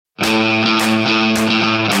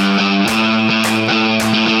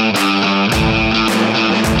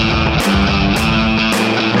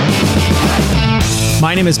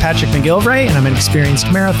My name is Patrick McGilvray, and I'm an experienced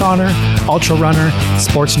marathoner, ultra runner,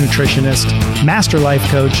 sports nutritionist, master life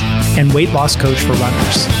coach, and weight loss coach for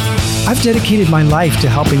runners. I've dedicated my life to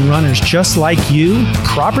helping runners just like you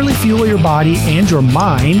properly fuel your body and your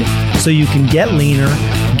mind so you can get leaner,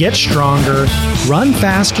 get stronger, run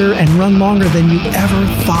faster, and run longer than you ever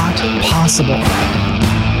thought possible.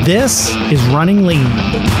 This is Running Lean.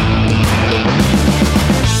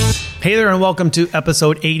 Hey there, and welcome to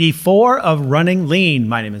episode 84 of Running Lean.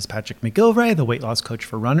 My name is Patrick McGilvray, the weight loss coach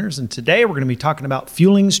for runners, and today we're going to be talking about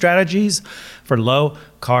fueling strategies for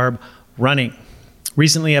low-carb running.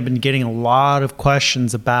 Recently, I've been getting a lot of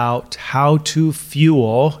questions about how to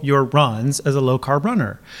fuel your runs as a low-carb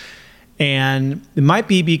runner. And it might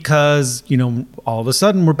be because, all of a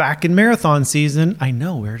sudden we're back in marathon season. I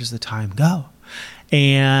know, where does the time go?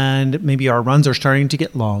 And maybe our runs are starting to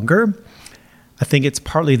get longer. I think it's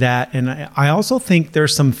partly that. And I also think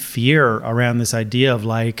there's some fear around this idea of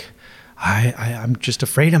I'm just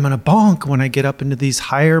afraid I'm going to bonk when I get up into these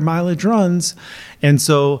higher mileage runs. And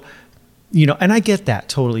so, and I get that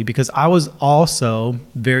totally, because I was also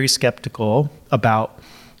very skeptical about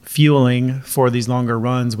fueling for these longer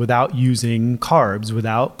runs without using carbs,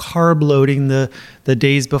 without carb loading the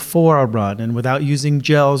days before a run, and without using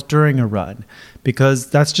gels during a run, because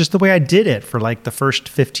that's just the way I did it for the first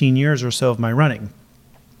 15 years or so of my running.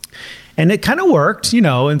 And it kind of worked,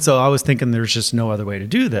 and so I was thinking there's just no other way to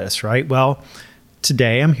do this, right? Well,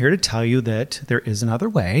 today I'm here to tell you that there is another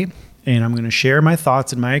way, and I'm going to share my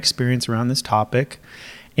thoughts and my experience around this topic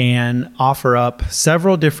and offer up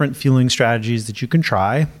several different fueling strategies that you can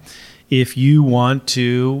try if you want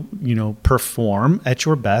to, perform at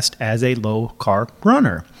your best as a low-carb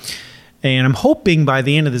runner. And I'm hoping by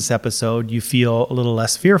the end of this episode, you feel a little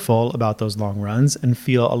less fearful about those long runs and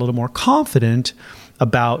feel a little more confident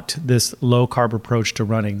about this low-carb approach to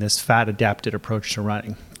running, this fat-adapted approach to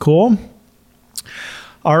running. Cool?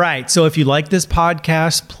 All right, so if you like this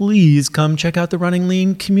podcast, please come check out the Running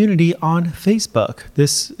Lean community on Facebook.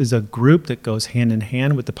 This is a group that goes hand in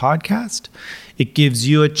hand with the podcast. It gives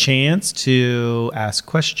you a chance to ask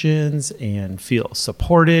questions and feel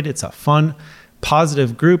supported. It's a fun,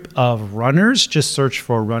 positive group of runners. Just search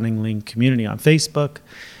for Running Lean community on Facebook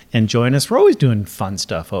and join us. We're always doing fun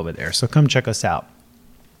stuff over there, so come check us out.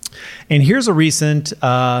 And here's a recent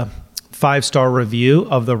 5-star review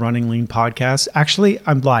of the Running Lean podcast. Actually,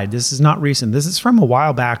 I'm lied. This is not recent. This is from a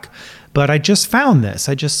while back, but I just found this.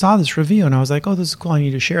 I just saw this review and I was like, oh, this is cool. I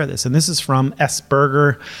need to share this. And this is from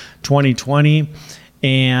Sburger 2020.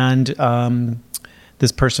 And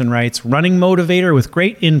this person writes, running motivator with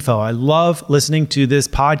great info. I love listening to this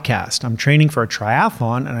podcast. I'm training for a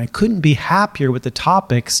triathlon and I couldn't be happier with the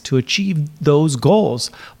topics to achieve those goals.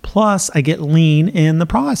 Plus, I get lean in the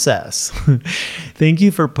process. Thank you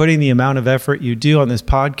for putting the amount of effort you do on this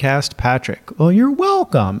podcast, Patrick. Well, you're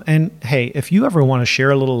welcome. And hey, if you ever want to share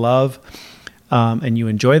a little love and you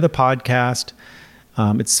enjoy the podcast,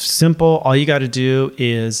 it's simple. All you got to do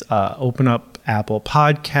is open up Apple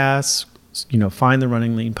Podcasts, find the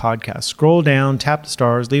Running Lean podcast, scroll down, tap the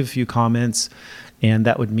stars, leave a few comments, and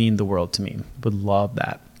that would mean the world to me. Would love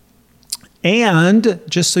that. And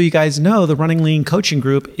just so you guys know, the Running Lean coaching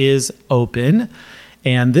group is open.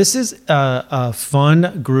 And this is a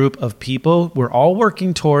fun group of people. We're all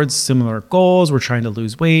working towards similar goals. We're trying to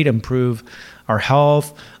lose weight, improve our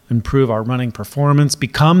health, improve our running performance,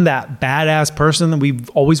 become that badass person that we've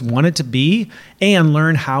always wanted to be, and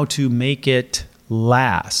learn how to make it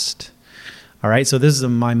last. All right, so this is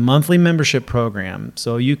my monthly membership program.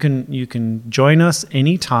 So you can join us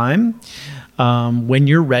anytime. When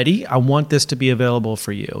you're ready, I want this to be available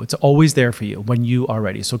for you. It's always there for you when you are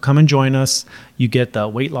ready. So come and join us. You get the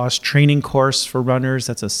weight loss training course for runners.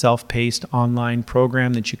 That's a self-paced online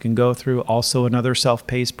program that you can go through. Also, another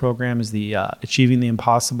self-paced program is the Achieving the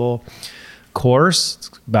Impossible course.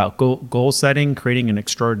 It's about goal setting, creating an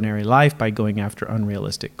extraordinary life by going after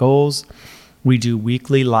unrealistic goals. We do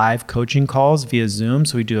weekly live coaching calls via Zoom.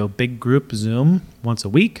 So we do a big group Zoom once a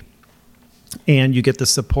week. And you get the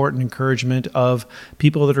support and encouragement of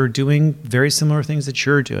people that are doing very similar things that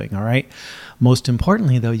you're doing, all right? Most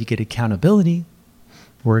importantly, though, you get accountability.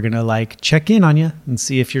 We're going to check in on you and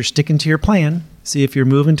see if you're sticking to your plan, see if you're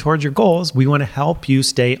moving towards your goals. We want to help you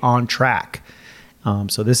stay on track.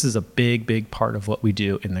 So this is a big part of what we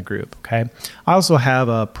do in the group, okay? I also have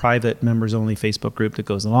a private members-only Facebook group that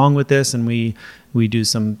goes along with this, and we do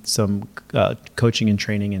some coaching and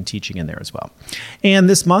training and teaching in there as well. And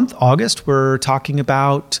this month, August, we're talking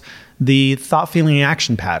about the thought, feeling,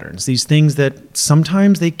 action patterns, these things that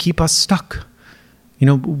sometimes they keep us stuck. We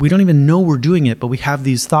don't even know we're doing it, but we have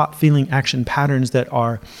these thought, feeling, action patterns that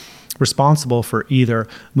are responsible for either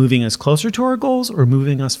moving us closer to our goals or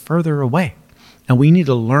moving us further away. And we need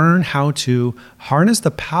to learn how to harness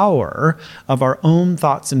the power of our own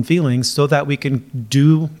thoughts and feelings so that we can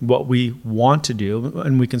do what we want to do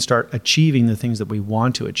and we can start achieving the things that we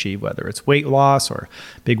want to achieve, whether it's weight loss or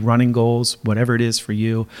big running goals, whatever it is for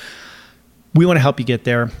you. We want to help you get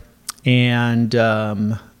there. And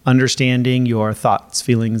understanding your thoughts,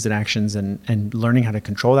 feelings, and actions and learning how to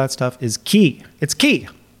control that stuff is key. It's key.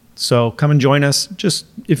 So come and join us. Just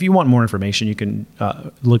if you want more information, you can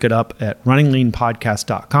look it up at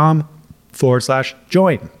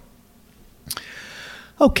runningleanpodcast.com/join.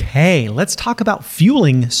 Okay, let's talk about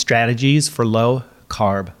fueling strategies for low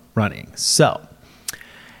carb running. So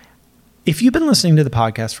if you've been listening to the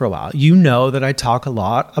podcast for a while, you know that I talk a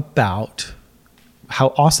lot about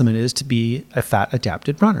how awesome it is to be a fat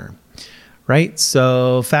adapted runner. Right?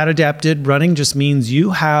 So fat adapted running just means you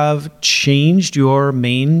have changed your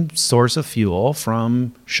main source of fuel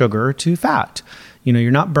from sugar to fat. You know,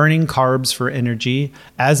 you're not burning carbs for energy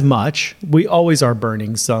as much. We always are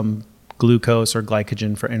burning some glucose or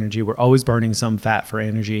glycogen for energy. We're always burning some fat for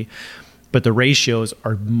energy, but the ratios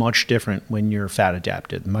are much different when you're fat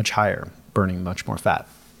adapted, much higher, burning much more fat.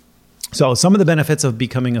 So some of the benefits of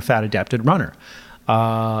becoming a fat adapted runner,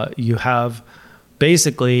 you have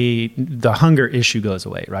basically the hunger issue goes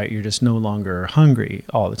away, right? You're just no longer hungry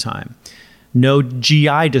all the time. No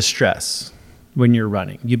GI distress when you're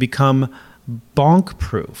running. You become bonk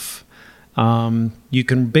proof. You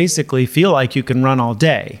can basically feel like you can run all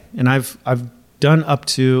day. And I've done up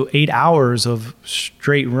to 8 hours of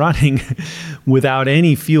straight running without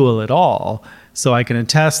any fuel at all. So I can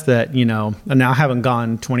attest that, you know, and now I haven't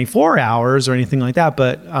gone 24 hours or anything like that,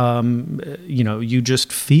 but, you know, you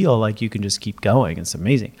just feel like you can just keep going. It's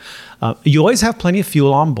amazing. You always have plenty of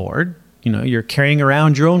fuel on board. You know, you're carrying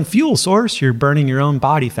around your own fuel source. You're burning your own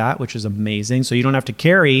body fat, which is amazing. So you don't have to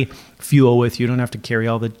carry fuel with you. You don't have to carry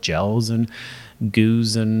all the gels and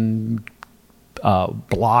goos and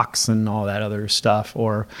blocks and all that other stuff,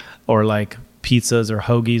 or like pizzas or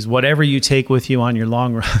hoagies, whatever you take with you on your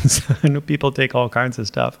long runs. I know people take all kinds of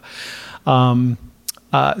stuff. Some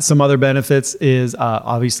other benefits is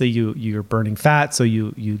obviously you're burning fat, so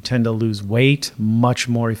you tend to lose weight much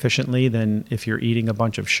more efficiently than if you're eating a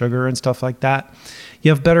bunch of sugar and stuff like that.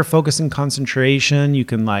 You have better focus and concentration. You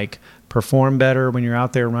can like perform better when you're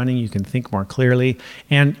out there running. You can think more clearly,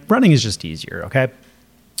 and running is just easier, okay?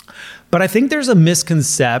 But I think there's a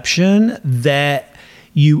misconception that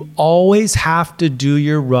you always have to do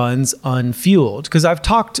your runs unfueled. Because I've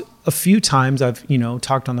talked a few times, I've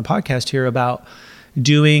talked on the podcast here about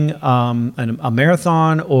doing a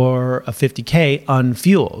marathon or a 50K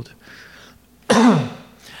unfueled.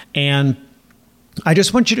 And I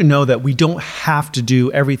just want you to know that we don't have to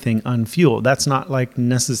do everything unfueled. That's not like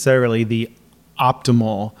necessarily the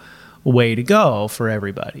optimal way to go for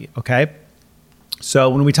everybody, okay?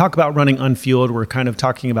 So when we talk about running unfueled, we're kind of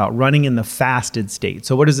talking about running in the fasted state.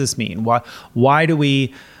 So what does this mean? Why would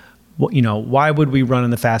we run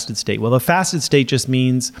in the fasted state? Well, the fasted state just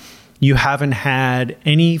means you haven't had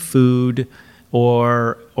any food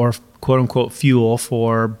or quote unquote fuel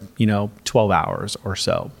for, 12 hours or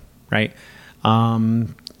so, right?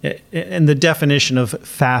 And the definition of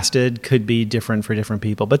fasted could be different for different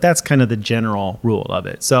people, but that's kind of the general rule of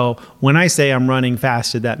it. So when I say I'm running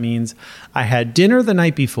fasted, that means I had dinner the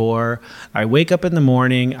night before, I wake up in the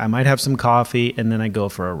morning, I might have some coffee, and then I go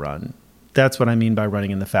for a run. That's what I mean by running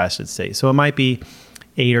in the fasted state. So it might be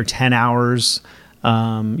 8 or 10 hours.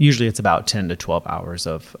 Usually it's about 10 to 12 hours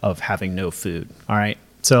of having no food. All right.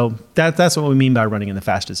 So that's what we mean by running in the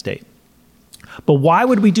fasted state. But why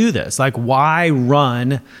would we do this? Like, why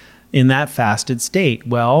run in that fasted state?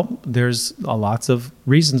 Well, there's lots of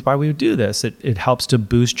reasons why we would do this. It helps to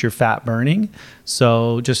boost your fat burning.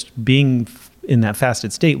 So just being in that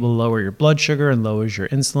fasted state will lower your blood sugar and lowers your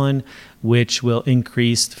insulin, which will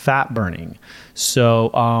increase fat burning.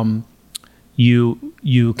 So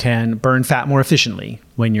you can burn fat more efficiently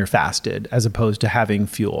when you're fasted as opposed to having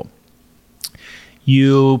fuel.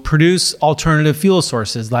 You produce alternative fuel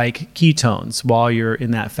sources like ketones while you're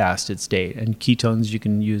in that fasted state, and ketones you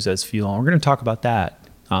can use as fuel. And we're going to talk about that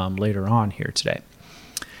later on here today.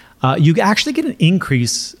 You actually get an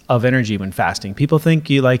increase of energy when fasting. People think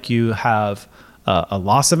you have a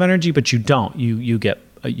loss of energy, but you don't.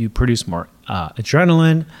 You produce more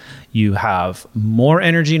adrenaline. You have more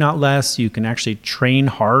energy, not less. You can actually train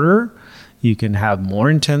harder. You can have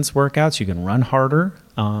more intense workouts. You can run harder.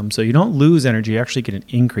 So you don't lose energy. You actually get an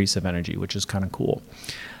increase of energy, which is kind of cool.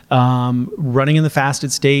 Running in the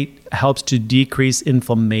fasted state helps to decrease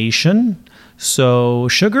inflammation. So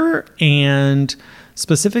sugar and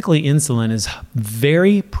specifically insulin, is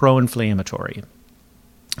very pro-inflammatory.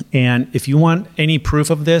 And if you want any proof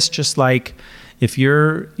of this, just like if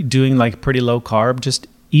you're doing like pretty low carb, just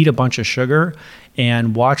eat a bunch of sugar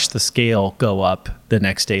and watch the scale go up the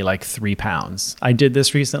next day, like 3 pounds. I did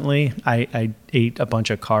this recently. I ate a bunch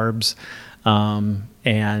of carbs, I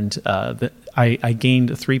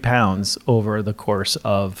gained 3 pounds over the course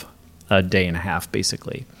of a day and a half,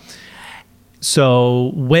 basically.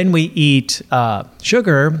 So when we eat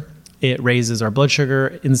sugar, it raises our blood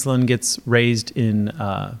sugar. Insulin gets raised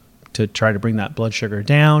to try to bring that blood sugar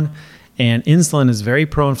down. And insulin is very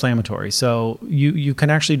pro-inflammatory. So you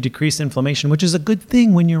can actually decrease inflammation, which is a good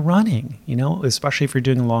thing when you're running, especially if you're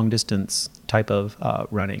doing a long distance type of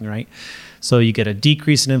running, right? So you get a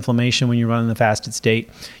decrease in inflammation when you run in the fasted state.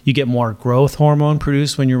 You get more growth hormone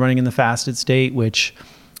produced when you're running in the fasted state, which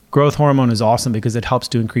growth hormone is awesome because it helps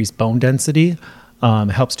to increase bone density.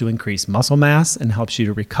 It helps to increase muscle mass and helps you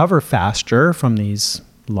to recover faster from these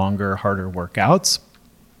longer, harder workouts.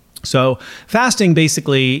 So fasting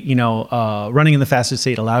basically, running in the fasted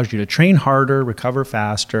state allows you to train harder, recover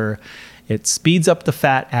faster. It speeds up the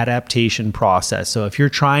fat adaptation process. So if you're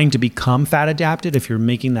trying to become fat adapted, if you're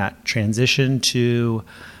making that transition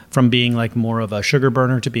from being like more of a sugar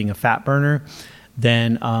burner to being a fat burner,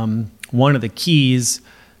 then one of the keys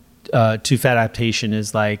to fat adaptation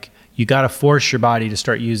is like, you got to force your body to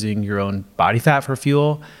start using your own body fat for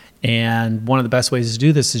fuel. And one of the best ways to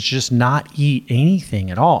do this is just not eat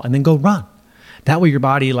anything at all and then go run. That way your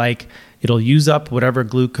body, it'll use up whatever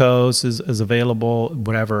glucose is available,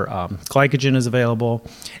 whatever glycogen is available.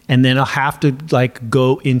 And then it'll have to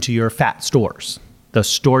go into your fat stores, the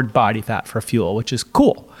stored body fat for fuel, which is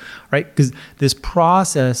cool, right? Because this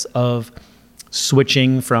process of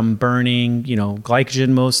switching from burning, glycogen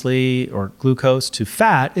mostly or glucose to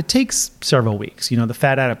fat, it takes several weeks. The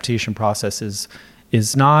fat adaptation process is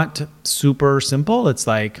not super simple. It's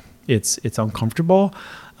it's uncomfortable.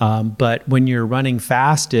 But when you're running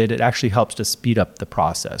fasted, it actually helps to speed up the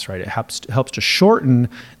process, right? It helps to shorten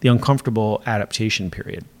the uncomfortable adaptation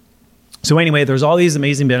period. So anyway, there's all these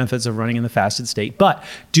amazing benefits of running in the fasted state, but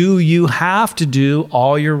do you have to do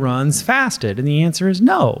all your runs fasted? And the answer is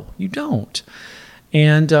no, you don't.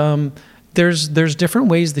 And there's different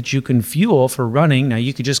ways that you can fuel for running. Now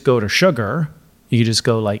you could just go to sugar. You could just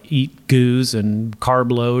go eat goose and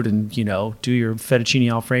carb load and, do your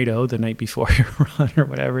fettuccine Alfredo the night before your run or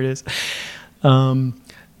whatever it is.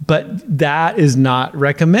 But that is not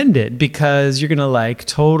recommended because you're going to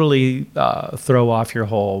totally throw off your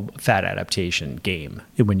whole fat adaptation game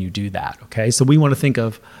when you do that. Okay. So we want to think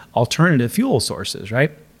of alternative fuel sources, right?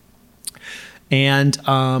 And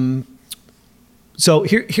so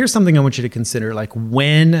here's something I want you to consider.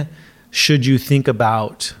 When should you think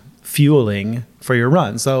about fueling for your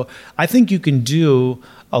run? So I think you can do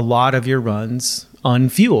a lot of your runs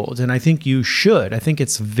unfueled, and I think you should. I think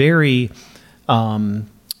it's very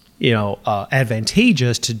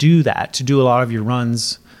advantageous to do that, to do a lot of your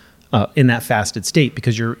runs in that fasted state,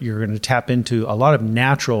 because you're going to tap into a lot of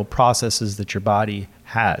natural processes that your body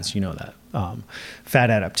has. That fat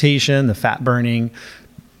adaptation, the fat burning,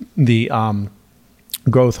 the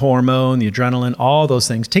growth hormone, the adrenaline, all those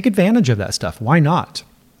things. Take advantage of that stuff. Why not?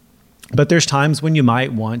 But there's times when you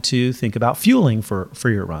might want to think about fueling for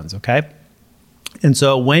your runs, okay? And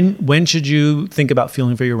so when should you think about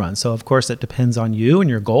fueling for your runs? So of course, it depends on you and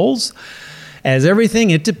your goals. As everything,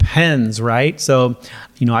 it depends, right? So,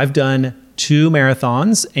 I've done 2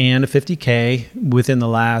 marathons and a 50K within the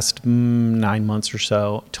last 9 months or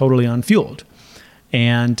so, totally unfueled.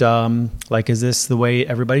 And is this the way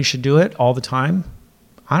everybody should do it all the time?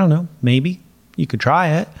 I don't know. Maybe. You could try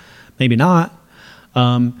it. Maybe not.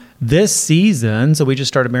 This season, so we just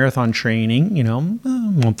started marathon training,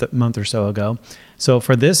 a month or so ago. So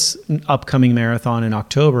for this upcoming marathon in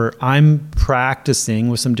October, I'm practicing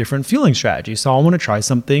with some different fueling strategies. So I want to try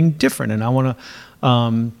something different, and I want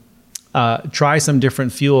to try some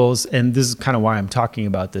different fuels. And this is kind of why I'm talking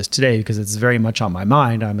about this today, because it's very much on my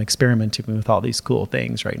mind. I'm experimenting with all these cool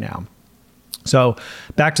things right now. So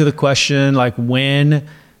back to the question, when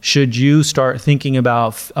should you start thinking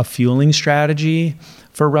about a fueling strategy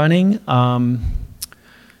for running? I'm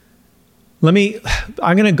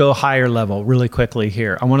going to go higher level really quickly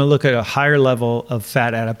here. I want to look at a higher level of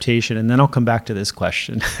fat adaptation, and then I'll come back to this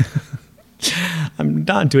question. I'm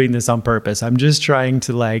not doing this on purpose. I'm just trying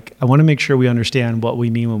to I want to make sure we understand what we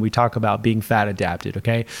mean when we talk about being fat adapted,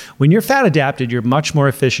 okay? When you're fat adapted, you're much more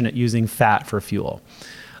efficient at using fat for fuel.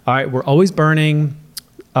 All right, we're always burning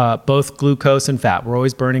both glucose and fat. We're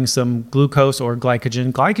always burning some glucose or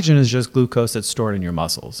glycogen. Glycogen is just glucose that's stored in your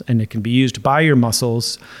muscles, and it can be used by your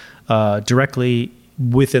muscles directly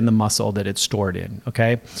within the muscle that it's stored in.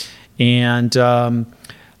 Okay. And so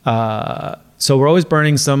we're always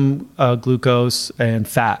burning some glucose and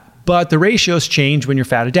fat, but the ratios change when you're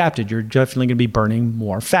fat adapted. You're definitely going to be burning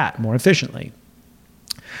more fat more efficiently.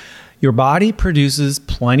 Your body produces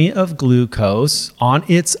plenty of glucose on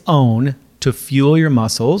its own to fuel your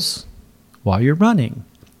muscles while you're running,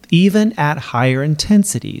 even at higher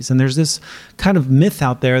intensities. And there's this kind of myth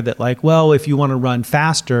out there that like, well, if you want to run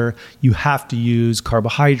faster, you have to use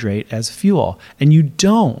carbohydrate as fuel. And you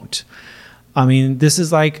don't. I mean, this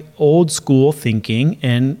is like old school thinking,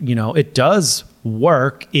 and it does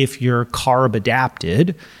work if you're carb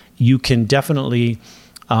adapted. You can definitely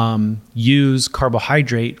use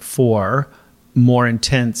carbohydrate for more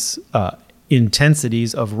intense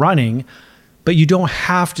intensities of running, but you don't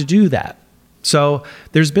have to do that. So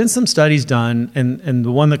there's been some studies done, and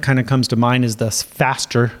the one that kind of comes to mind is the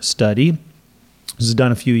FASTER study. This was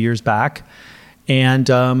done a few years back,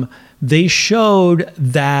 and they showed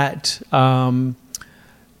that so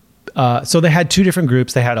they had two different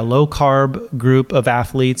groups. They had a low carb group of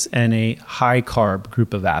athletes and a high carb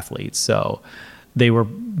group of athletes. So they were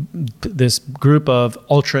this group of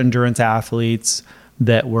ultra endurance athletes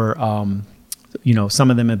that were,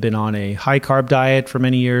 some of them have been on a high carb diet for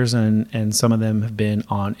many years, and some of them have been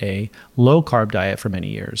on a low carb diet for many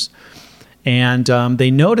years. And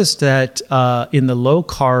they noticed that in the low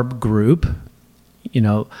carb group,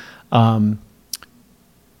 the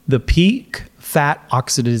peak fat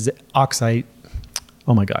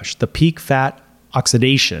the peak fat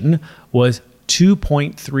oxidation was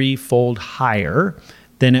 2.3 fold higher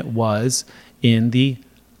than it was in the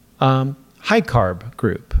high carb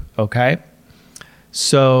group. Okay.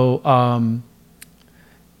 So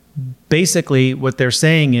basically what they're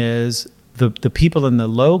saying is the people in the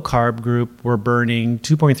low carb group were burning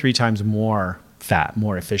 2.3 times more fat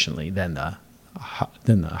more efficiently than the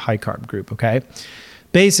high carb group. Okay.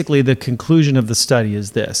 Basically, the conclusion of the study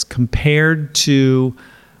is this: compared to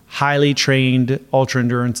highly trained ultra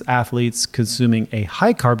endurance athletes consuming a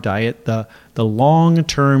high carb diet, the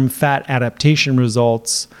long-term fat adaptation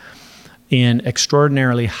results in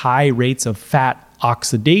extraordinarily high rates of fat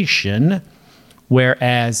oxidation,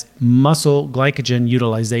 whereas muscle glycogen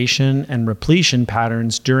utilization and repletion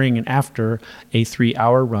patterns during and after a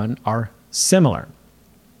 3-hour run are similar.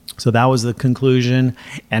 So that was the conclusion.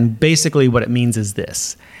 And basically what it means is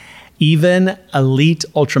this: even elite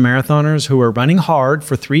ultramarathoners who are running hard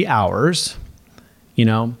for 3 hours,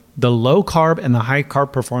 the low carb and the high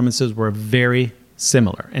carb performances were very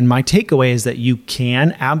similar. And my takeaway is that you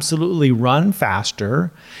can absolutely run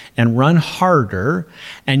faster and run harder,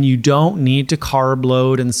 and you don't need to carb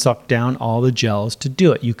load and suck down all the gels to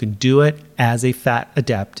do it. You can do it as a fat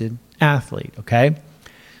adapted athlete. Okay.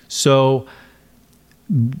 So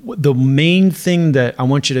the main thing that I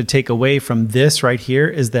want you to take away from this right here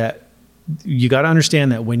is that you got to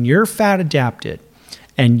understand that when you're fat adapted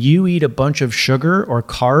and you eat a bunch of sugar or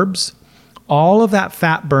carbs, all of that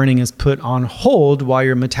fat burning is put on hold while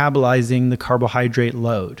you're metabolizing the carbohydrate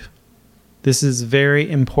load. This is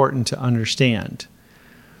very important to understand.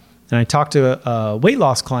 And I talk to weight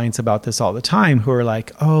loss clients about this all the time who are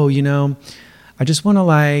like, oh, I just want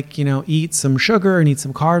to eat some sugar and eat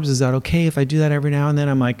some carbs. Is that okay if I do that every now and then?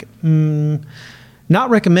 I'm like, not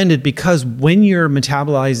recommended, because when you're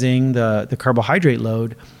metabolizing the carbohydrate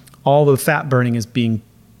load, all the fat burning is being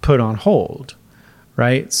put on hold,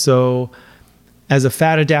 right? So as a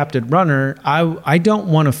fat adapted runner, I don't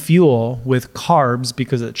want to fuel with carbs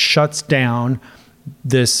because it shuts down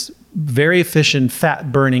this very efficient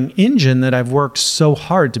fat burning engine that I've worked so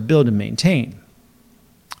hard to build and maintain.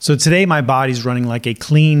 So today my body's running like a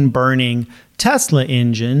clean burning Tesla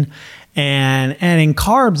engine, and adding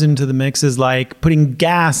carbs into the mix is like putting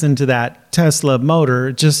gas into that Tesla motor.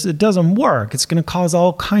 It doesn't work. It's going to cause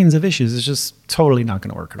all kinds of issues. It's just totally not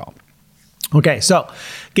going to work at all. Okay, so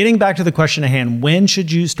getting back to the question at hand, when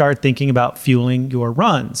should you start thinking about fueling your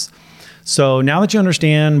runs? So now that you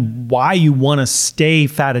understand why you want to stay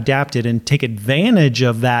fat adapted and take advantage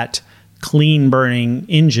of that clean burning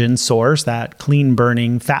engine source, that clean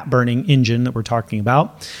burning, fat burning engine that we're talking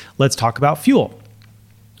about, let's talk about fuel.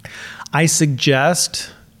 I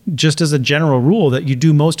suggest, just as a general rule, that you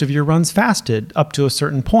do most of your runs fasted up to a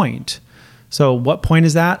certain point. So what point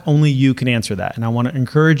is that? Only you can answer that. And I want to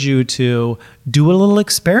encourage you to do a little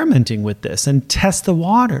experimenting with this and test the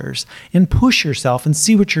waters and push yourself and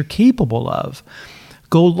see what you're capable of.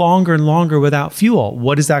 Go longer and longer without fuel.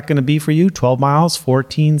 What is that going to be for you? 12 miles,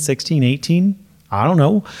 14, 16, 18? I don't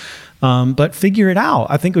know. But figure it out.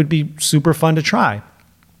 I think it would be super fun to try.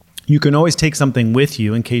 You can always take something with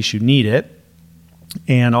you in case you need it.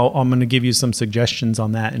 And I'm going to give you some suggestions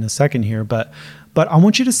on that in a second here. But I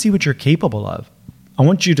want you to see what you're capable of. I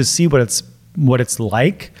want you to see what it's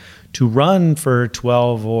like to run for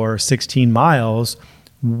 12 or 16 miles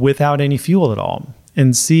without any fuel at all,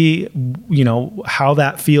 and see, how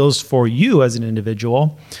that feels for you as an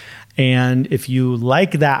individual. And if you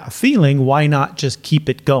like that feeling, why not just keep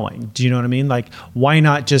it going? Do you know what I mean? Like, why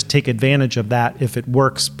not just take advantage of that if it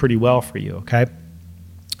works pretty well for you? Okay.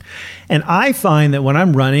 And I find that when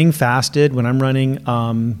I'm running fasted, when I'm running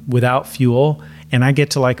without fuel, and I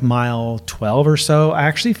get to like mile 12 or so, I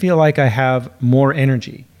actually feel like I have more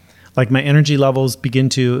energy. Like my energy levels begin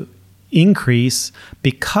to increase,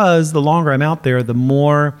 because the longer I'm out there, the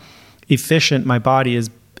more efficient my body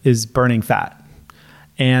is burning fat.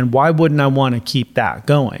 And why wouldn't I want to keep that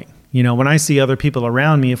going? When I see other people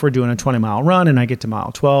around me, if we're doing a 20-mile run and I get to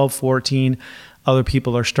mile 12, 14, other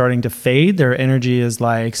people are starting to fade. Their energy is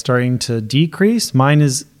like starting to decrease. Mine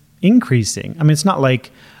is increasing. I mean, it's not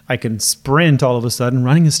like I can sprint all of a sudden.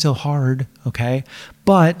 Running is still hard, okay?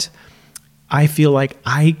 But I feel like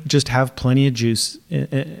I just have plenty of juice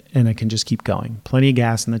and I can just keep going. Plenty of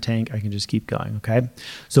gas in the tank. I can just keep going, okay?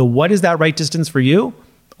 So what is that right distance for you?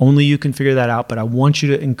 Only you can figure that out, but I want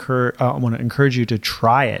to encourage you to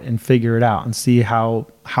try it and figure it out and see how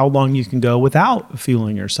long you can go without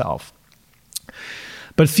fueling yourself.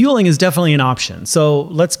 But fueling is definitely an option. So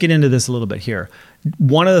let's get into this a little bit here.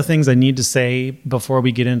 One of the things I need to say before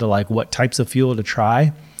we get into like what types of fuel to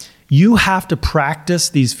try, you have to practice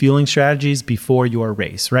these fueling strategies before your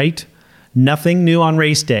race, right? Nothing new on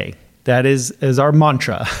race day. That is our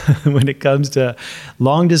mantra when it comes to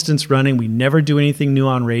long distance running. We never do anything new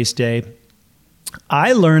on race day.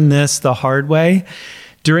 I learned this the hard way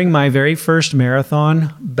during my very first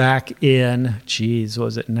marathon back in,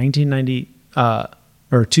 1990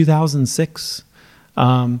 or 2006.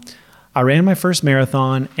 I ran my first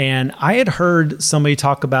marathon, and I had heard somebody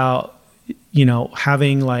talk about,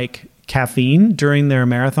 having like caffeine during their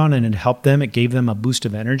marathon, and it helped them. It gave them a boost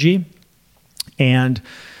of energy, and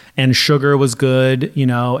sugar was good,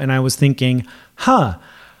 and I was thinking, I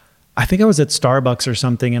think I was at Starbucks or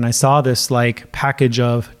something, and I saw this like package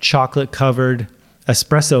of chocolate covered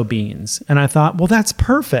espresso beans. And I thought, well, that's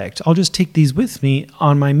perfect. I'll just take these with me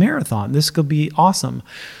on my marathon. This could be awesome.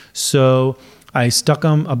 So I stuck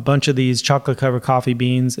a bunch of these chocolate covered coffee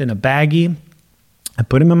beans in a baggie. I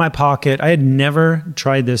put them in my pocket. I had never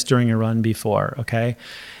tried this during a run before. Okay.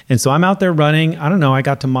 And so I'm out there running. I don't know. I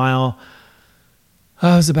got to mile,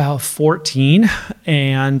 I was about 14,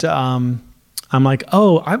 and I'm like,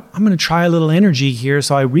 I'm going to try a little energy here.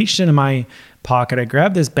 So I reached into my pocket. I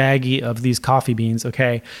grabbed this baggie of these coffee beans.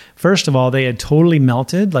 Okay. First of all, they had totally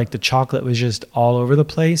melted. Like the chocolate was just all over the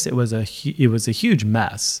place. It was a huge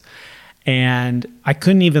mess. And I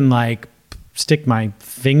couldn't even like stick my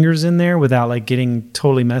fingers in there without like getting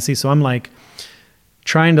totally messy. So I'm like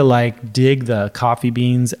trying to like dig the coffee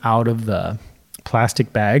beans out of the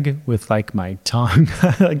plastic bag with like my tongue,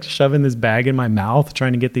 like shoving this bag in my mouth,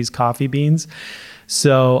 trying to get these coffee beans.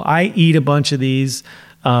 So I eat a bunch of these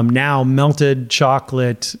now melted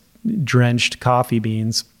chocolate drenched coffee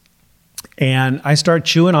beans, and I start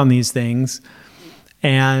chewing on these things,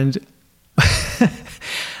 and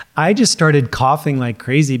I just started coughing like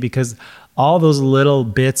crazy because all those little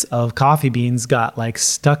bits of coffee beans got like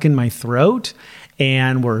stuck in my throat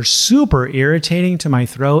and were super irritating to my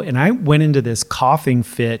throat. And I went into this coughing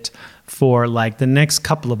fit for like the next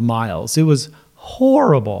couple of miles. It was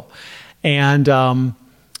horrible. And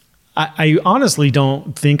I honestly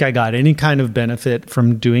don't think I got any kind of benefit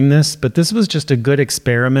from doing this, but this was just a good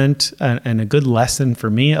experiment and a good lesson for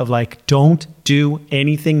me of like, don't do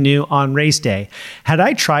anything new on race day. Had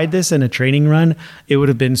I tried this in a training run, it would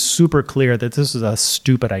have been super clear that this was a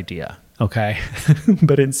stupid idea. Okay.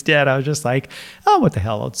 But instead I was just like, oh, what the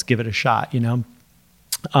hell? Let's give it a shot,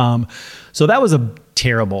 So that was a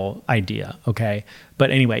terrible idea. Okay.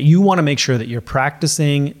 But anyway, you want to make sure that you're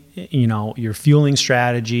practicing, your fueling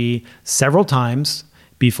strategy several times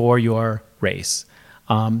before your race.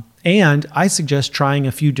 And I suggest trying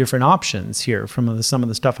a few different options here from some of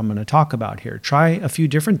the stuff I'm going to talk about here. Try a few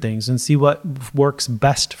different things and see what works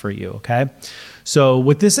best for you. Okay. So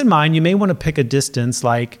with this in mind, you may want to pick a distance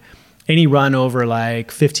like any run over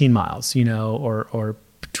like 15 miles, or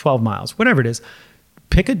 12 miles, whatever it is.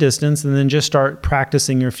 Pick a distance and then just start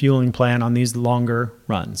practicing your fueling plan on these longer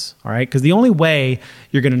runs. All right. Because the only way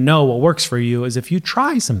you're going to know what works for you is if you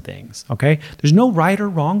try some things. Okay. There's no right or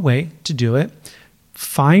wrong way to do it.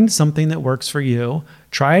 Find something that works for you.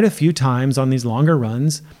 Try it a few times on these longer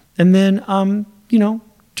runs. And then,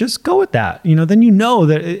 just go with that. Then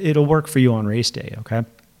that it'll work for you on race day. Okay.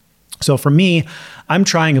 So for me, I'm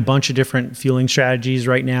trying a bunch of different fueling strategies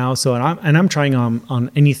right now. So, and I'm trying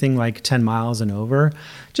on anything like 10 miles and over,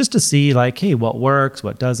 just to see like, hey, what works,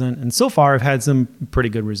 what doesn't. And so far I've had some pretty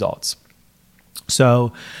good results.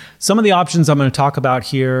 So some of the options I'm going to talk about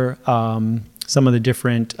here, some of the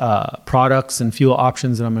different products and fuel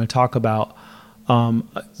options that I'm going to talk about.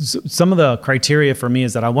 Some of the criteria for me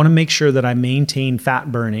is that I want to make sure that I maintain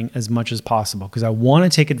fat burning as much as possible, because I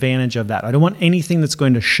want to take advantage of that. I don't want anything that's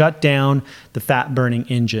going to shut down the fat burning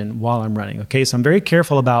engine while I'm running. Okay, so I'm very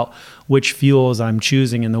careful about which fuels I'm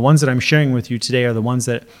choosing, and the ones that I'm sharing with you today are the ones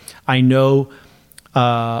that I know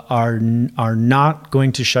are not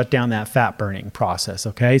going to shut down that fat burning process.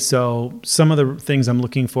 Okay, so some of the things I'm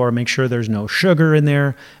looking for: make sure there's no sugar in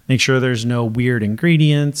there, make sure there's no weird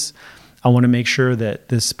ingredients. I want to make sure that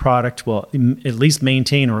this product will at least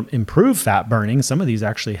maintain or improve fat burning. Some of these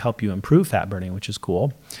actually help you improve fat burning, which is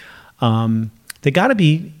cool. You got to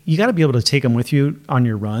be able to take them with you on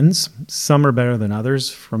your runs. Some are better than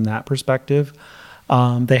others from that perspective.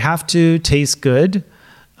 They have to taste good.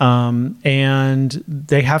 And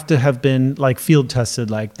they have to have been like field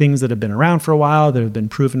tested, like things that have been around for a while, that have been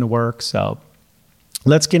proven to work. So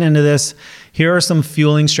let's get into this. Here are some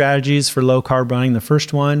fueling strategies for low carb running. The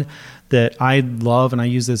first one that I love, and I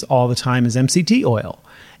use this all the time, is MCT oil.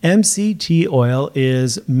 MCT oil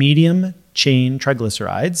is medium chain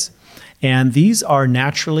triglycerides, and these are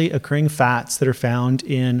naturally occurring fats that are found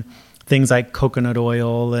in things like coconut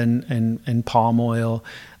oil and palm oil.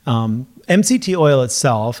 MCT oil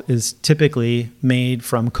itself is typically made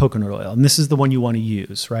from coconut oil, and this is the one you want to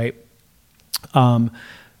use, right?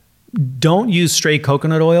 Don't use straight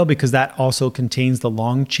coconut oil, because that also contains the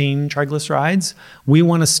long chain triglycerides. We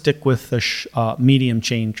want to stick with the medium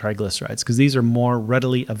chain triglycerides, because these are more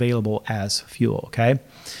readily available as fuel, okay?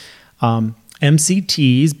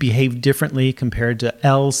 MCTs behave differently compared to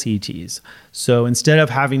LCTs. So instead of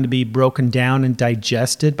having to be broken down and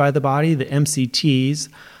digested by the body, the MCTs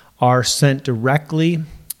are sent directly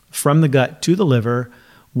from the gut to the liver,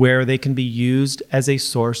 where they can be used as a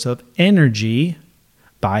source of energy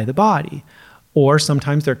by the body. Or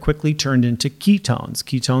sometimes they're quickly turned into ketones.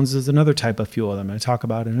 Ketones is another type of fuel that I'm going to talk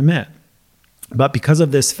about in a minute. But because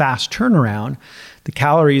of this fast turnaround, the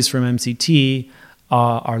calories from MCT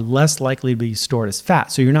are less likely to be stored as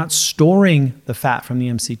fat. So you're not storing the fat from the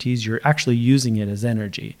MCTs, you're actually using it as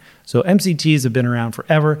energy. So MCTs have been around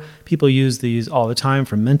forever. People use these all the time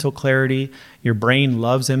for mental clarity. Your brain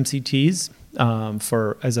loves MCTs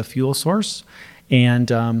as a fuel source. And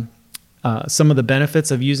some of the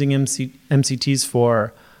benefits of using MCTs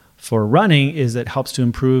for running is it helps to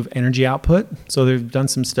improve energy output. So they've done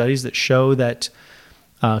some studies that show that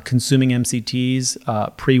consuming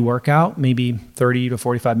MCTs pre-workout, maybe 30 to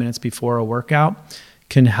 45 minutes before a workout,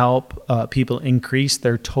 can help people increase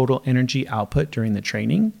their total energy output during the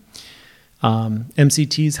training.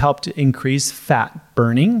 MCTs help to increase fat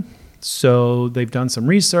burning. So they've done some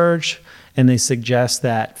research, and they suggest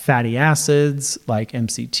that fatty acids like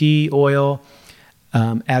MCT oil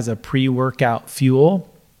as a pre-workout fuel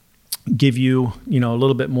give you, a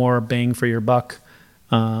little bit more bang for your buck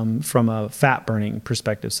from a fat burning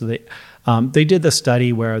perspective. So they did the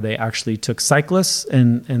study where they actually took cyclists,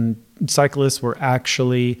 and cyclists were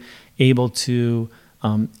actually able to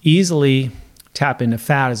easily tap into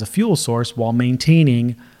fat as a fuel source while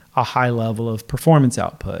maintaining a high level of performance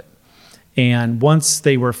output. And once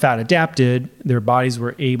they were fat adapted, their bodies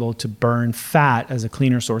were able to burn fat as a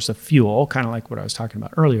cleaner source of fuel, kind of like what I was talking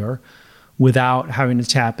about earlier, without having to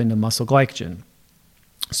tap into muscle glycogen.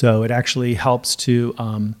 So it actually helps to,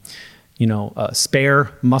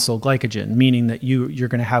 spare muscle glycogen, meaning that you're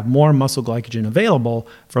going to have more muscle glycogen available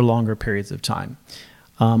for longer periods of time.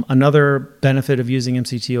 Another benefit of using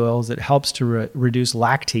MCT oil is it helps to reduce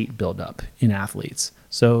lactate buildup in athletes.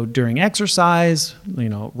 So during exercise,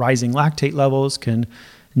 rising lactate levels can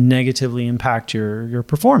negatively impact your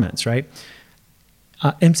performance, right?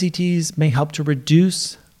 MCTs may help to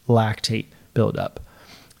reduce lactate buildup.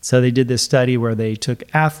 So they did this study where they took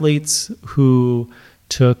athletes who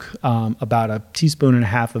took about 1.5 teaspoons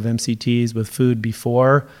of MCTs with food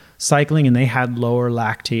before cycling, and they had lower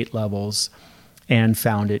lactate levels and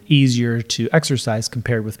found it easier to exercise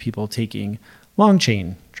compared with people taking long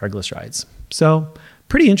chain triglycerides. So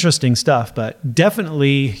pretty interesting stuff, but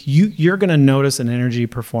definitely you're going to notice an energy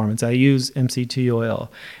performance. I use MCT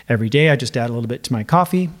oil every day. I just add a little bit to my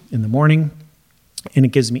coffee in the morning, and it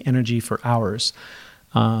gives me energy for hours.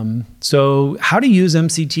 So how to use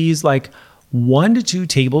MCTs, like 1 to 2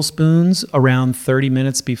 tablespoons around 30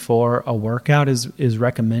 minutes before a workout is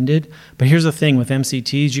recommended. But here's the thing with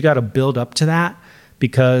MCTs, you got to build up to that,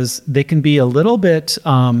 because they can be a little bit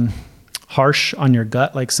harsh on your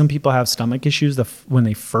gut. Like some people have stomach issues when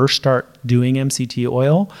they first start doing MCT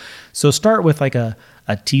oil. So start with like a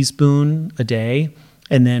teaspoon a day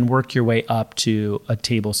and then work your way up to a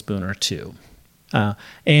tablespoon or two.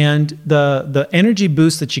 And the energy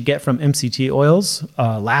boost that you get from MCT oils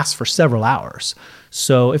lasts for several hours.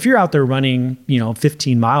 So if you're out there running,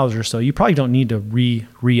 15 miles or so, you probably don't need to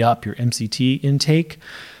re-up your MCT intake.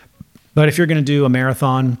 But if you're going to do a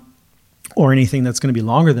marathon or anything that's going to be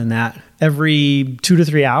longer than that, every 2 to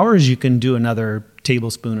 3 hours, you can do another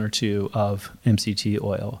tablespoon or two of MCT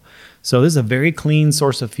oil. So this is a very clean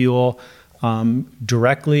source of fuel,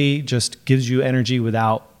 directly just gives you energy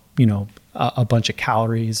without, a bunch of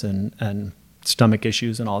calories and stomach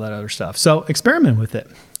issues and all that other stuff. So experiment with it.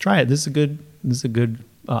 Try it. This is a good,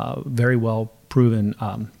 very well proven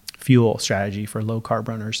fuel strategy for low carb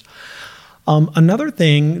runners. Another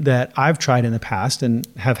thing that I've tried in the past and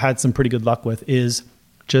have had some pretty good luck with is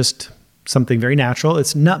just something very natural.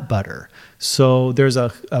 It's nut butter. So there's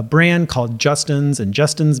a brand called Justin's, and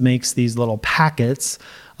Justin's makes these little packets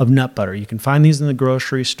of nut butter. You can find these in the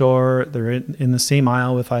grocery store. They're in the same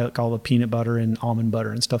aisle with like all the peanut butter and almond butter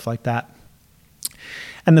and stuff like that.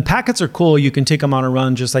 And the packets are cool. You can take them on a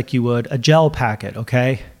run just like you would a gel packet,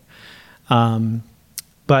 okay?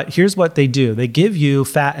 But here's what they do. They give you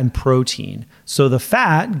fat and protein. So the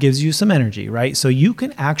fat gives you some energy, right? So your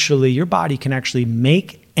body can actually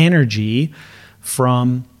make energy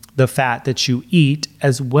from the fat that you eat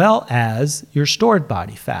as well as your stored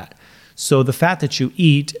body fat. So the fat that you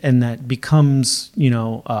eat and that becomes,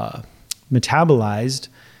 metabolized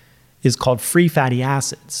is called free fatty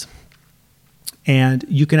acids. And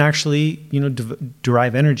you can actually,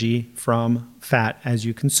 derive energy from fat as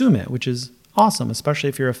you consume it, which is awesome, especially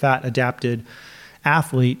if you're a fat adapted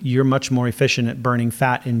athlete. You're much more efficient at burning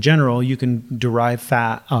fat in general. You can derive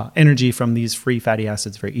energy from these free fatty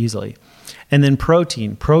acids very easily. And then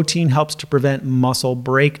protein. Protein helps to prevent muscle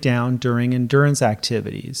breakdown during endurance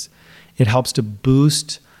activities. It helps to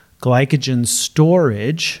boost glycogen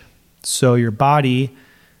storage. So your body,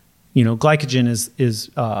 glycogen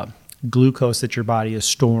is glucose that your body is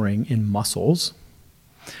storing in muscles.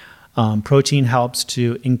 Protein helps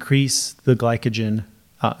to increase the glycogen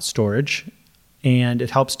storage, and it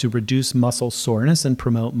helps to reduce muscle soreness and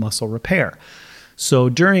promote muscle repair. So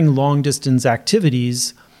during long distance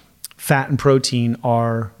activities, fat and protein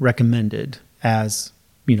are recommended as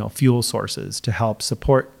fuel sources to help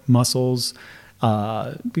support muscles,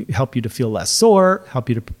 help you to feel less sore, help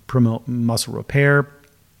you to promote muscle repair,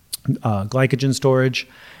 glycogen storage.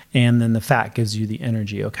 And then the fat gives you the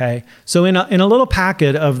energy, okay? So in a little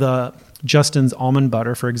packet of the Justin's almond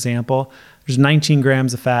butter, for example, there's 19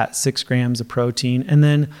 grams of fat, 6 grams of protein, and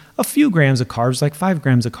then a few grams of carbs, like 5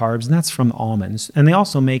 grams of carbs, and that's from almonds. And they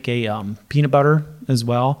also make a peanut butter as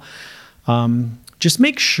well. Just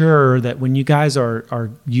make sure that when you guys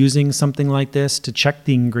are using something like this to check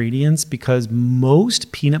the ingredients, because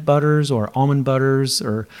most peanut butters or almond butters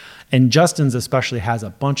and Justin's especially has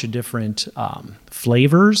a bunch of different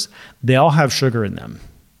flavors. They all have sugar in them.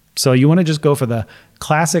 So you want to just go for the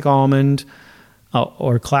classic almond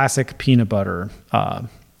or classic peanut butter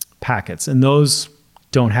packets. And those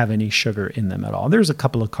don't have any sugar in them at all. There's a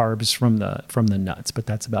couple of carbs from the nuts, but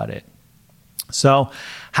that's about it. So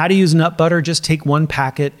how to use nut butter? Just take one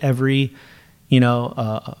packet every,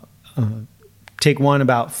 take one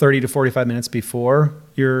about 30 to 45 minutes before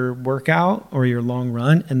your workout or your long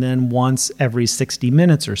run, and then once every 60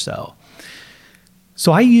 minutes or so.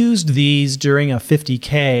 So I used these during a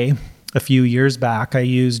 50K a few years back. I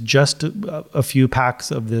used just a few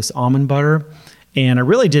packs of this almond butter, and I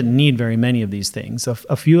really didn't need very many of these things.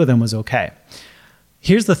 A few of them was okay.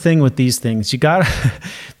 Here's the thing with these things.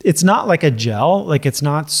 It's not like a gel. Like it's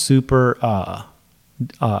not super,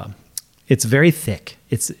 it's very thick.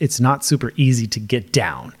 It's not super easy to get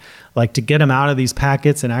down. Like to get them out of these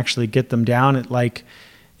packets and actually get them down,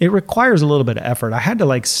 it requires a little bit of effort. I had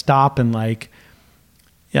to stop and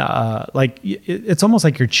it's almost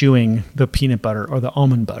like you're chewing the peanut butter or the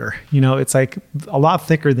almond butter. It's like a lot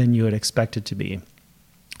thicker than you would expect it to be.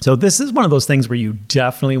 So this is one of those things where you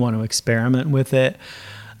definitely want to experiment with it.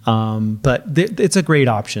 But it's a great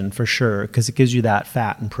option for sure because it gives you that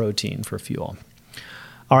fat and protein for fuel.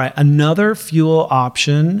 All right, another fuel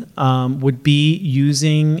option would be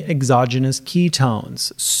using exogenous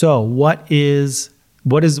ketones. So what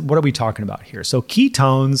are we talking about here? So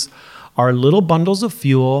ketones are little bundles of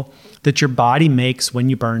fuel that your body makes when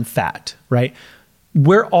you burn fat, right?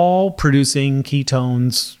 We're all producing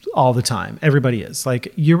ketones all the time. Everybody is.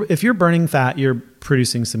 If you're burning fat, you're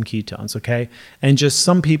producing some ketones, okay? And just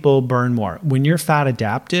some people burn more. When you're fat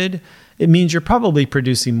adapted, it means you're probably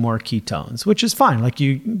producing more ketones, which is fine. Like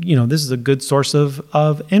this is a good source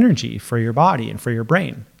of energy for your body and for your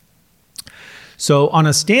brain. So on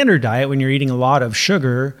a standard diet, when you're eating a lot of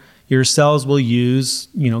sugar, your cells will use,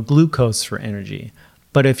 glucose for energy.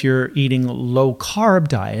 But if you're eating a low carb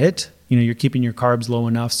diet, you're keeping your carbs low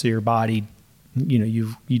enough so your body,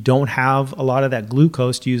 you don't have a lot of that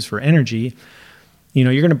glucose to use for energy,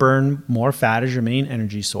 you're going to burn more fat as your main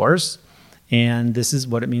energy source. And this is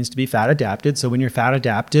what it means to be fat adapted. So when you're fat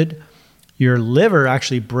adapted, your liver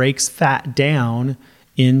actually breaks fat down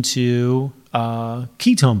into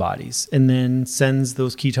ketone bodies and then sends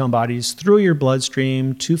those ketone bodies through your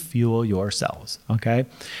bloodstream to fuel your cells. Okay.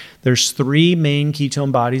 There's 3 main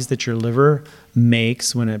ketone bodies that your liver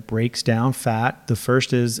makes when it breaks down fat. The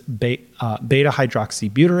first is beta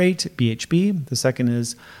hydroxybutyrate, BHB. The second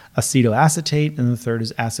is acetoacetate, and the third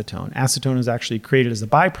is acetone. Acetone is actually created as a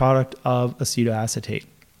byproduct of acetoacetate.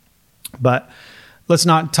 But let's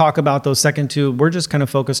not talk about those second 2. We're just kind of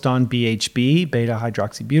focused on BHB, beta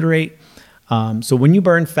hydroxybutyrate. So when you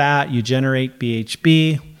burn fat, you generate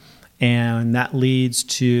BHB, and that leads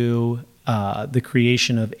to the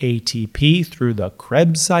creation of ATP through the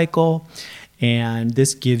Krebs cycle, and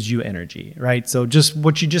this gives you energy, right? So just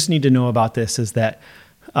what you just need to know about this is that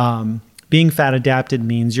being fat adapted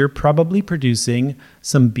means you're probably producing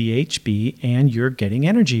some BHB and you're getting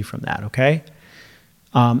energy from that, okay?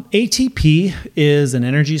 ATP is an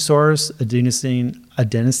energy source, adenosine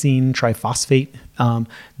triphosphate.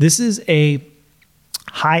 This is a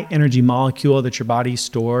high energy molecule that your body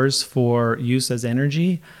stores for use as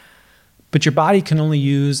energy, but your body can only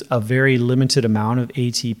use a very limited amount of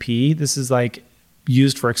ATP. This is like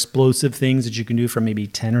used for explosive things that you can do for maybe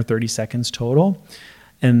 10 or 30 seconds total.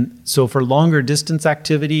 And so for longer distance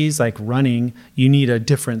activities like running, you need a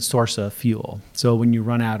different source of fuel. So when you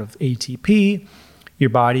run out of ATP,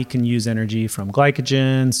 your body can use energy from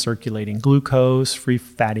glycogen, circulating glucose, free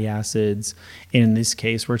fatty acids. And in this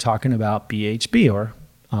case, we're talking about BHB or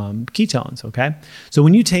ketones, okay? So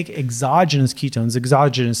when you take exogenous ketones,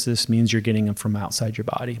 exogenous, this means you're getting them from outside your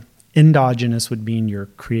body. Endogenous would mean you're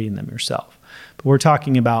creating them yourself. But we're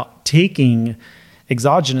talking about taking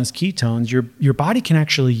exogenous ketones, your body can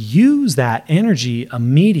actually use that energy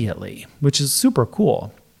immediately, which is super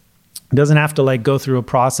cool. It doesn't have to go through a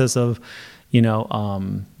process of,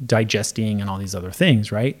 digesting and all these other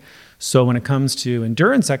things, right? So when it comes to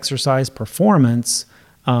endurance exercise performance,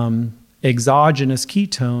 exogenous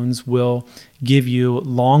ketones will give you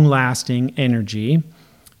long-lasting energy,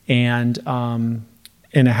 and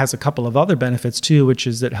it has a couple of other benefits too, which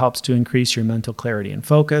is it helps to increase your mental clarity and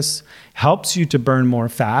focus, helps you to burn more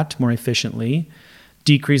fat more efficiently,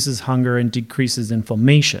 decreases hunger, and decreases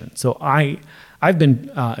inflammation. So I've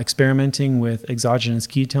been experimenting with exogenous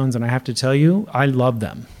ketones, and I have to tell you, I love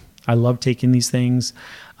them. I love taking these things.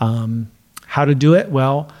 How to do it?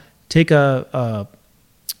 Well, take a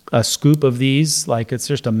scoop of these, like it's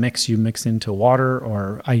just a mix you mix into water,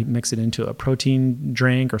 or I mix it into a protein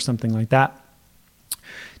drink or something like that.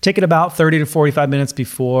 Take it about 30 to 45 minutes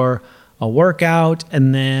before a workout,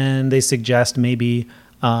 and then they suggest maybe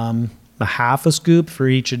a half a scoop for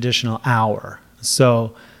each additional hour.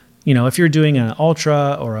 So, if you're doing an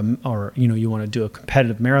ultra or you want to do a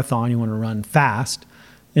competitive marathon, you want to run fast,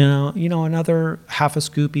 another half a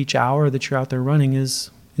scoop each hour that you're out there running is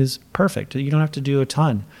perfect. You don't have to do a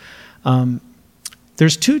ton.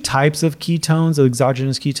 There's 2 types of ketones, of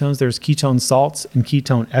exogenous ketones. There's ketone salts and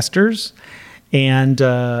ketone esters. And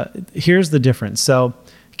here's the difference. So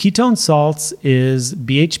ketone salts is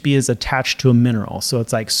BHB is attached to a mineral. So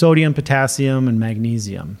it's like sodium, potassium, and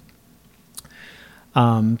magnesium.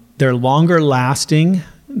 They're longer lasting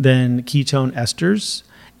than ketone esters.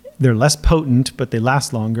 They're less potent, but they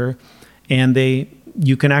last longer. And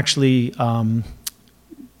you can actually,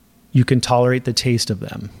 you can tolerate the taste of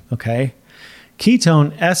them, okay?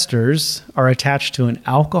 Ketone esters are attached to an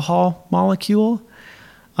alcohol molecule.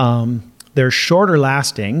 They're shorter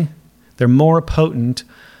lasting, they're more potent,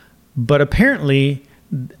 but apparently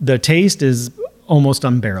the taste is almost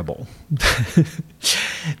unbearable.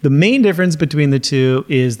 The main difference between the two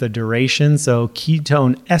is the duration. So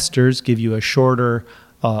ketone esters give you a shorter,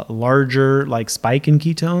 larger spike in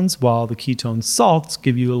ketones, while the ketone salts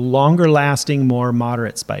give you a longer lasting, more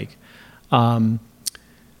moderate spike. Ketone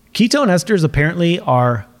esters apparently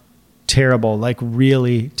are terrible,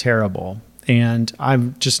 really terrible. And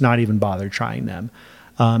I'm just not even bothered trying them.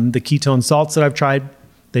 The ketone salts that I've tried,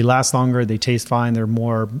 they last longer, they taste fine, they're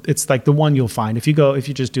more, it's like the one you'll find. If you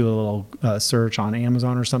just do a little search on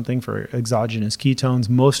Amazon or something for exogenous ketones,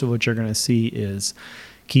 most of what you're going to see is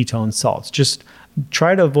ketone salts. Just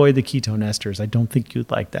try to avoid the ketone esters. I don't think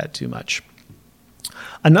you'd like that too much.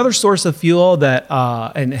 Another source of fuel that,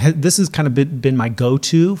 this has kind of been my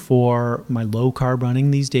go-to for my low carb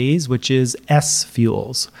running these days, which is S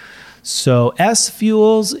Fuels. So S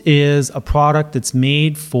Fuels is a product that's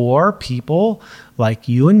made for people like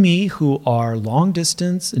you and me who are long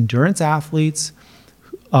distance endurance athletes,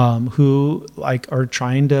 who like are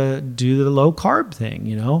trying to do the low carb thing,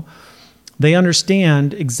 you know. They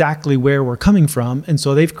understand exactly where we're coming from, and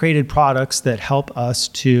so they've created products that help us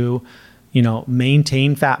to, you know,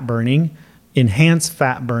 maintain fat burning, enhance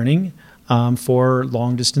fat burning for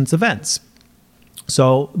long distance events.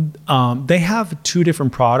 So they have two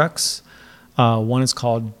different products. One is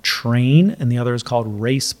called Train and the other is called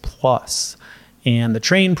Race Plus. And the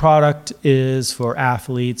Train product is for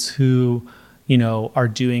athletes who, you know, are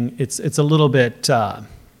doing, it's a little bit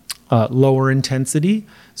lower intensity.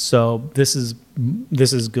 So this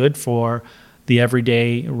is good for the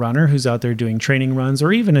everyday runner who's out there doing training runs,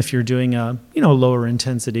 or even if you're doing a, you know, lower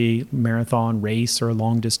intensity marathon race or a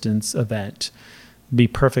long distance event, be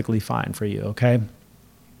perfectly fine for you. Okay.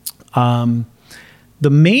 The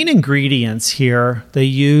main ingredients here, they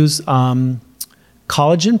use collagen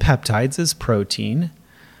peptides as protein,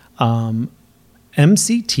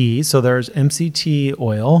 MCT. So there's MCT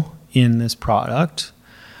oil in this product.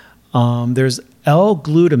 There's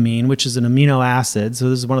L-glutamine, which is an amino acid. So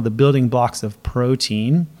this is one of the building blocks of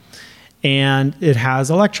protein. And it has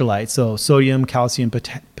electrolytes, so sodium, calcium,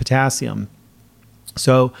 potassium.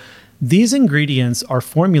 So these ingredients are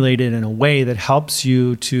formulated in a way that helps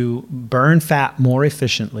you to burn fat more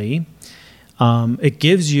efficiently. It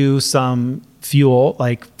gives you some fuel,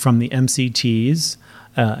 like from the MCTs.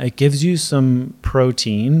 It gives you some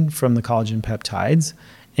protein from the collagen peptides.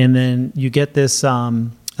 And then you get this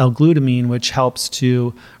L-glutamine, which helps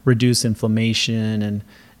to reduce inflammation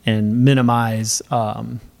and minimize,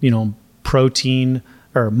 protein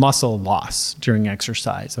or muscle loss during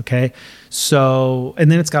exercise. Okay. So,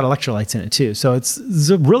 and then it's got electrolytes in it too. So it's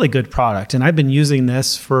a really good product. And I've been using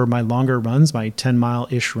this for my longer runs, my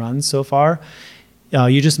 10-mile-ish runs so far.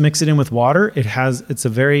 You just mix it in with water. It has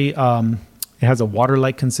a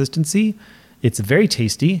water-like consistency. It's very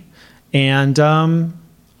tasty. And,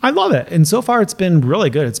 I love it. And so far it's been really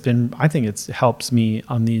good. I think it helps me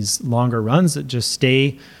on these longer runs that just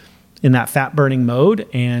stay in that fat burning mode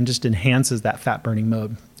and just enhances that fat burning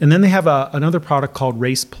mode. And then they have another product called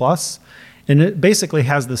Race Plus, and it basically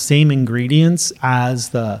has the same ingredients as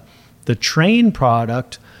the Train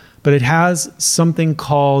product, but it has something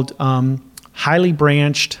called highly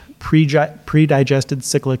branched pre-digested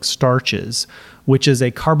cyclic starches, which is a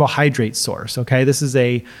carbohydrate source. Okay, this is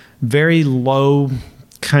a very low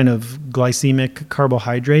kind of glycemic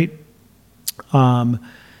carbohydrate.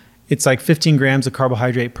 It's like 15 grams of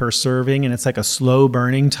carbohydrate per serving, and it's like a slow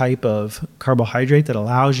burning type of carbohydrate that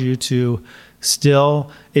allows you to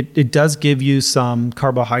still, it does give you some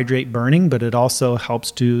carbohydrate burning, but it also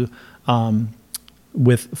helps to,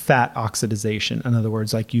 with fat oxidization. In other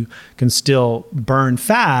words, like you can still burn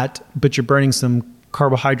fat, but you're burning some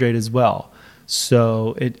carbohydrate as well.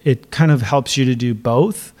 So it kind of helps you to do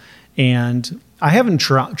both. And I haven't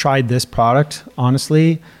tried this product,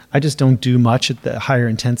 honestly. I just don't do much at the higher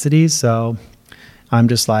intensities. So I'm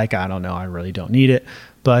just like, I don't know, I really don't need it.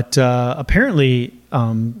 But apparently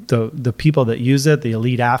the people that use it, the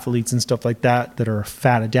elite athletes and stuff like that are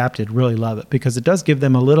fat adapted, really love it because it does give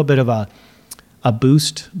them a little bit of a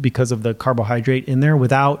boost because of the carbohydrate in there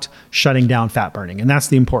without shutting down fat burning. And that's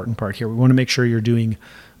the important part here. We want to make sure you're doing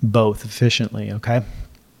both efficiently, okay?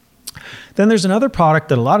 Then there's another product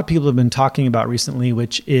that a lot of people have been talking about recently,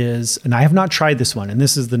 which is, and I have not tried this one, and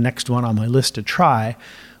this is the next one on my list to try,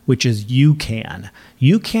 which is UCAN.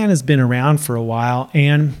 UCAN has been around for a while,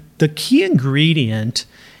 and the key ingredient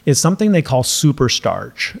is something they call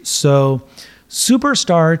superstarch. So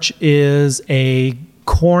superstarch is a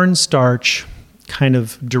cornstarch kind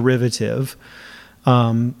of derivative,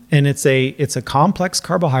 and it's a complex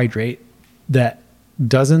carbohydrate that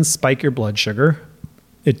doesn't spike your blood sugar.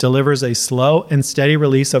 It delivers a slow and steady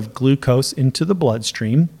release of glucose into the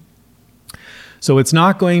bloodstream. So it's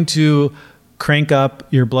not going to crank up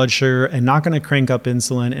your blood sugar and not going to crank up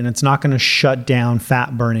insulin, and it's not going to shut down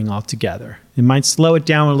fat burning altogether. It might slow it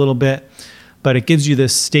down a little bit, but it gives you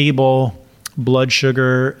this stable blood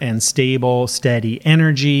sugar and stable, steady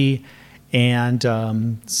energy.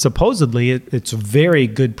 And supposedly it's a very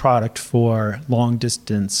good product for long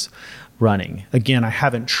distance running. Again, I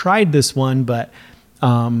haven't tried this one, but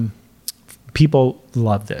people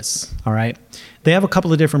love this. All right. They have a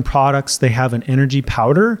couple of different products. They have an energy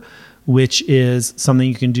powder, which is something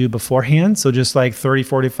you can do beforehand. So just like 30,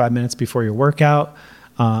 45 minutes before your workout,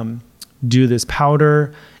 do this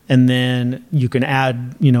powder, and then you can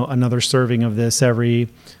add, another serving of this every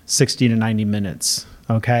 60 to 90 minutes.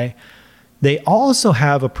 Okay. They also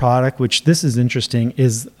have a product, which this is interesting,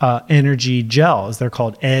 is energy gels. They're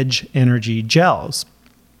called Edge Energy Gels.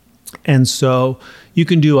 And so you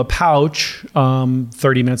can do a pouch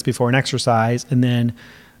 30 minutes before an exercise, and then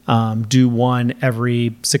do one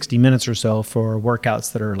every 60 minutes or so for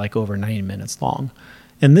workouts that are like over 90 minutes long.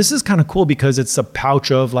 And this is kind of cool because it's a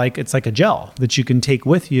pouch of it's like a gel that you can take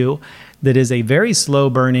with you that is a very slow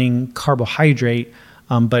burning carbohydrate,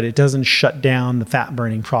 but it doesn't shut down the fat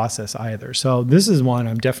burning process either. So this is one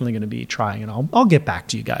I'm definitely going to be trying, and I'll get back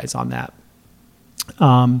to you guys on that.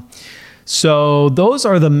 So those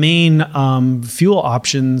are the main fuel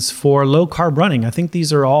options for low carb running. I think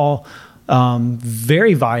these are all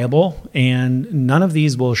very viable, and none of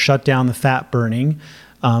these will shut down the fat burning.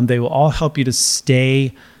 They will all help you to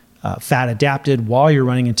stay fat adapted while you're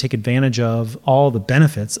running and take advantage of all the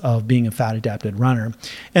benefits of being a fat adapted runner.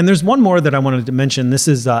 And there's one more that I wanted to mention. This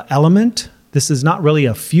is Element. This is not really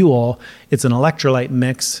a fuel. It's an electrolyte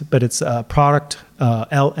mix, but it's a product,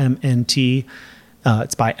 LMNT.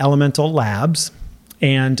 It's by Elemental Labs.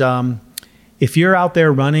 And if you're out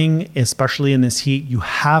there running, especially in this heat, you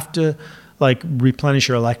have to replenish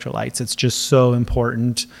your electrolytes. It's just so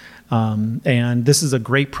important. And this is a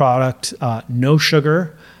great product, no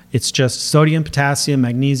sugar. It's just sodium, potassium,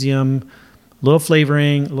 magnesium, a little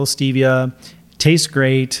flavoring, a little stevia. It tastes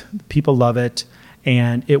great. People love it,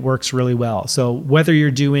 and it works really well. So whether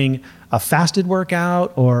you're doing a fasted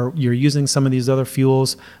workout or you're using some of these other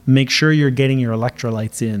fuels, make sure you're getting your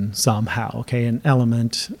electrolytes in somehow. Okay. And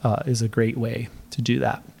Element is a great way to do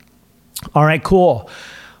that. All right, cool.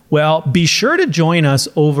 Well, be sure to join us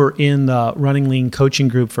over in the Running Lean coaching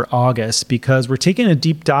group for August, because we're taking a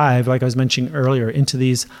deep dive, like I was mentioning earlier, into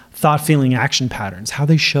these thought, feeling, action patterns, how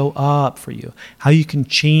they show up for you, how you can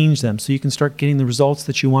change them so you can start getting the results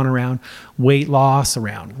that you want around weight loss,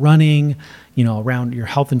 around running, around your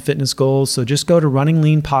health and fitness goals. So just go to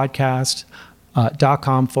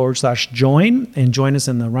runningleanpodcast.com/join and join us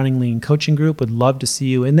in the Running Lean coaching group. Would love to see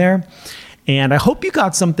you in there. And I hope you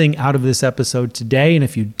got something out of this episode today. And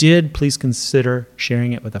if you did, please consider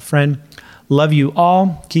sharing it with a friend. Love you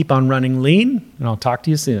all. Keep on running lean, and I'll talk to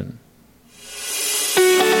you soon.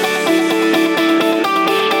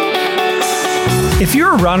 If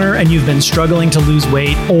you're a runner and you've been struggling to lose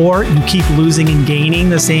weight, or you keep losing and gaining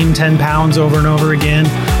the same 10 pounds over and over again,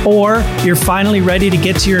 or you're finally ready to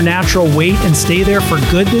get to your natural weight and stay there for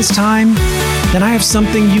good this time, then I have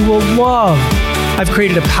something you will love. I've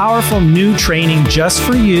created a powerful new training just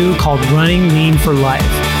for you called Running Lean for Life.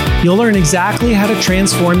 You'll learn exactly how to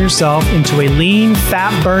transform yourself into a lean,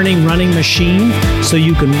 fat-burning running machine so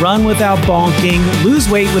you can run without bonking, lose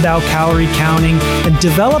weight without calorie counting, and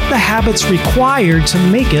develop the habits required to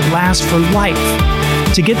make it last for life.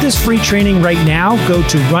 To get this free training right now, go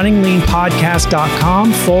to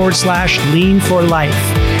runningleanpodcast.com/lean for life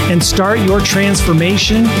and start your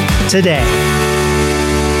transformation today.